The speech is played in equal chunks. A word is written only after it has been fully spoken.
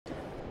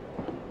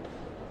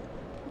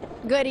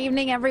Good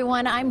evening,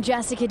 everyone. I'm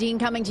Jessica Dean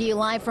coming to you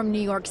live from New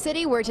York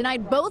City, where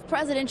tonight both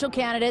presidential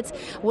candidates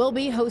will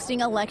be hosting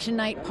election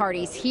night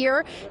parties.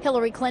 Here,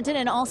 Hillary Clinton,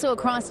 and also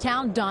across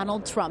town,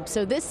 Donald Trump.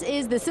 So this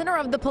is the center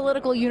of the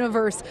political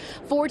universe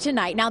for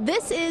tonight. Now,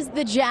 this is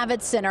the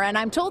Javits Center, and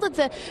I'm told that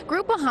the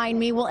group behind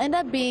me will end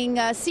up being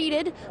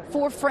seated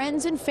for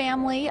friends and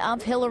family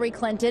of Hillary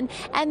Clinton,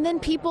 and then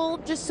people,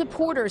 just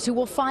supporters, who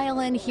will file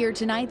in here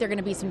tonight. There are going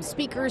to be some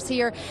speakers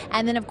here,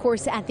 and then, of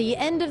course, at the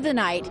end of the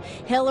night,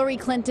 Hillary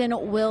Clinton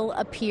will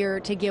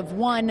appear to give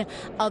one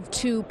of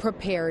two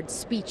prepared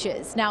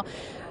speeches. Now,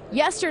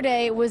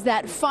 yesterday was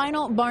that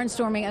final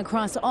barnstorming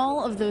across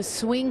all of those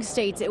swing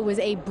states. It was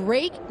a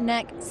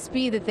breakneck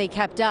speed that they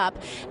kept up.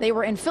 They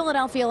were in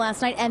Philadelphia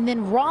last night and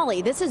then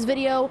Raleigh. This is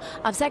video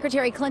of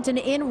Secretary Clinton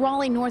in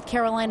Raleigh, North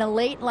Carolina,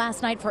 late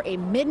last night for a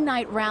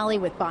midnight rally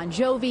with Bon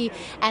Jovi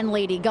and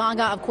Lady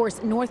Gaga. Of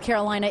course, North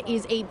Carolina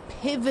is a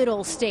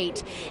pivotal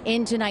state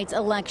in tonight's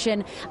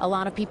election. A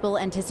lot of people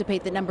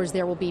anticipate the numbers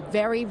there will be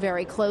very,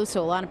 very close.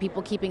 So a lot of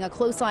people keeping a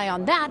close eye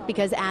on that,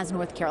 because as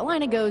North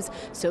Carolina goes,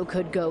 so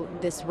could go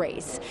this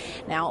race.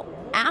 Now,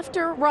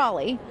 after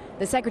Raleigh,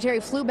 the secretary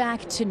flew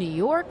back to New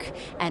York,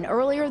 and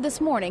earlier this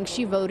morning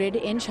she voted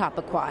in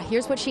Chappaqua.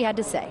 Here's what she had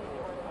to say.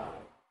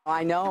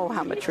 I know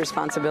how much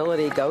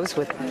responsibility goes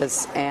with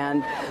this,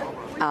 and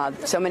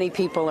so many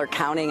people are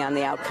counting on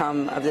the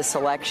outcome of this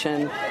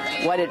election,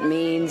 what it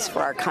means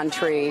for our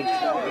country,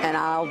 and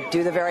I'll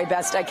do the very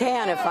best I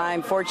can if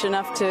I'm fortunate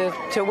enough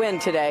to win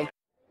today.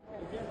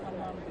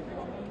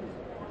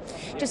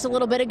 Just a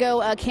little bit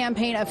ago, a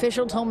campaign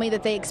official told me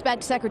that they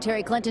expect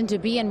Secretary Clinton to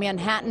be in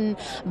Manhattan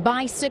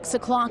by 6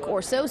 o'clock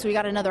or so. So we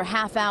got another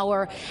half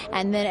hour.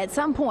 And then at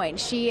some point,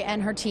 she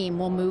and her team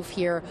will move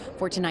here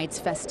for tonight's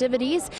festivities.